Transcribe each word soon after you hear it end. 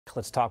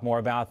Let's talk more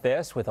about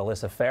this with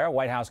Alyssa, Farah,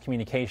 White House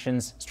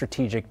Communications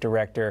Strategic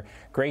Director.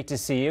 Great to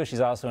see you. She's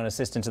also an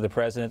assistant to the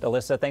president.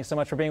 Alyssa, thanks so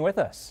much for being with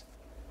us.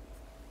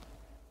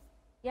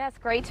 Yes,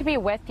 great to be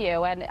with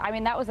you. And I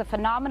mean, that was a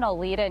phenomenal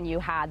lead-in you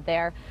had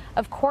there.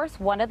 Of course,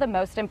 one of the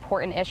most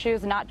important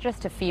issues, not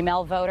just to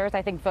female voters,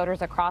 I think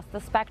voters across the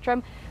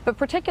spectrum, but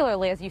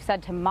particularly, as you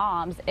said, to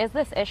moms, is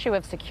this issue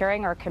of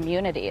securing our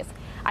communities.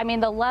 I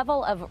mean, the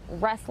level of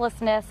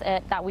restlessness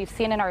that we've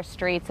seen in our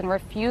streets and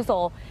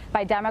refusal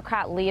by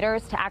Democrat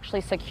leaders to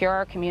actually secure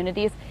our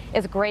communities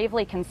is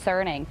gravely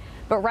concerning.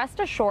 But rest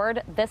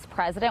assured, this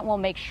president will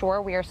make sure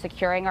we are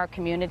securing our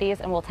communities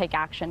and will take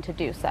action to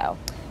do so.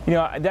 You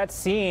know, that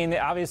scene,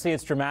 obviously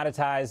it's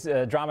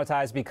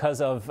dramatized because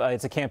of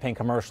it's a campaign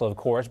commercial, of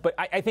course. But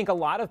I think a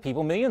lot of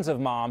people, millions of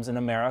moms in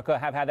America,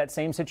 have had that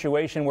same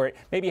situation where it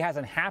maybe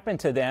hasn't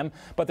happened to them,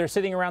 but they're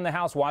sitting around the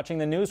house watching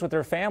the news with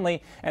their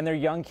family, and their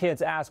young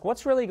kids ask,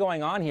 what's really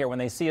going on here, when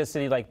they see a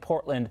city like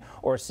Portland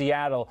or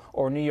Seattle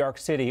or New York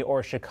City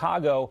or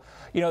Chicago.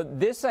 You know,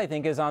 this, I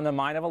think, is on the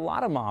mind of a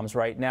lot of moms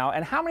right now.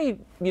 And how many,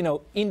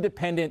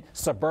 independent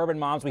suburban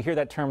moms, we hear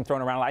that term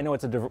thrown around. I know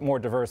it's more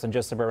diverse than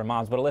just suburban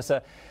moms, but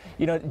Alyssa,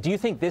 do you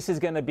think this is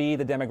going to be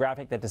the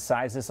demographic that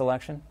decides this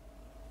election?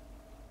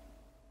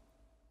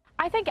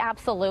 I think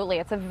absolutely.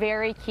 It's a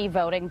very key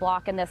voting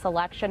block in this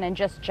election and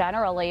just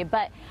generally.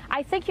 But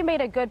I think you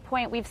made a good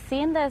point. We've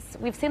seen this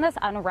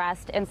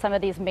unrest in some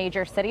of these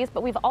major cities,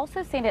 but we've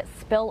also seen it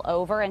spill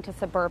over into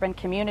suburban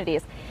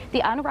communities.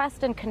 The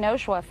unrest in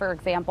Kenosha, for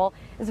example,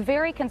 is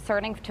very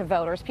concerning to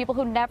voters, people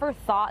who never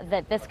thought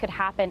that this could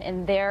happen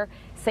in their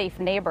safe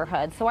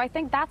neighborhood. So I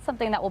think that's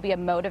something that will be a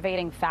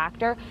motivating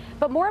factor.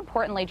 But more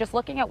importantly, just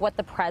looking at what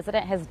the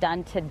president has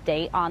done to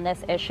date on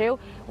this issue,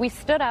 we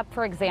stood up,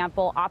 for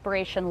example,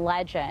 Operation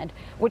Legend,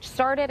 which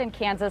started in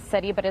Kansas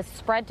City but has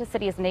spread to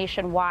cities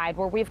nationwide,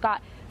 where we've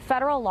got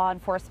federal law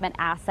enforcement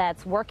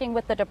assets working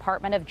with the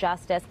Department of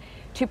Justice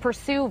to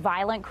pursue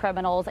violent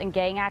criminals and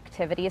gang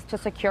activities to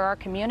secure our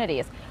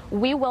communities.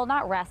 We will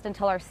not rest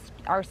until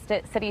our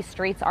city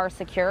streets are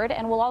secured,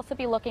 and we'll also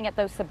be looking at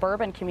those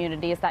suburban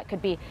communities that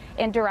could be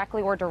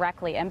indirectly or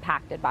directly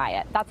impacted by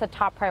it. That's a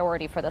top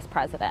priority for this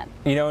president.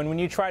 And when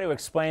you try to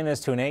explain this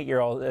to an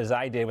 8-year-old, as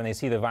I did, when they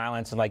see the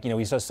violence, and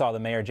we just saw the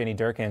mayor, Jenny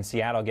Durkan, in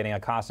Seattle getting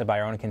accosted by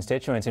her own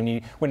constituents,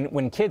 and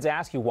when kids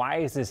ask you, why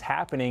is this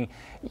happening,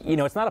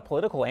 it's not a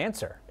political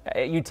answer.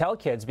 You tell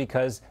kids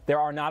because there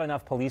are not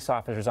enough police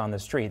officers on the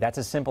street. That's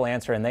a simple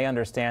answer, and they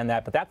understand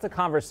that. But that's a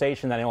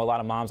conversation that I know a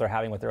lot of moms are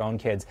having with their own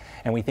kids,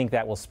 and we think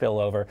that will spill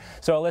over.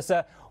 So,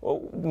 Alyssa,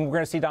 we're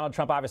going to see Donald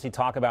Trump obviously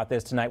talk about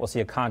this tonight. We'll see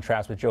a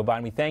contrast with Joe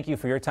Biden. We thank you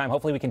for your time.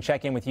 Hopefully we can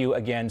check in with you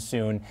again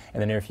soon in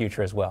the near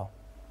future as well.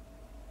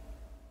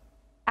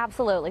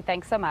 Absolutely.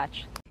 Thanks so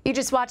much. You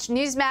just watched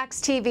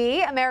Newsmax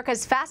TV,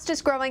 America's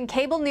fastest growing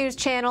cable news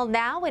channel,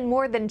 now in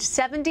more than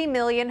 70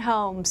 million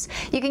homes.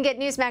 You can get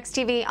Newsmax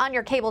TV on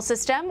your cable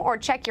system or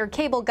check your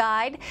cable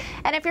guide.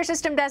 And if your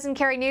system doesn't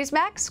carry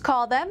Newsmax,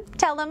 call them,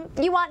 tell them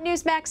you want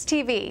Newsmax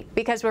TV,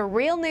 because we're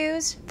real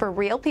news for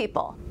real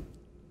people.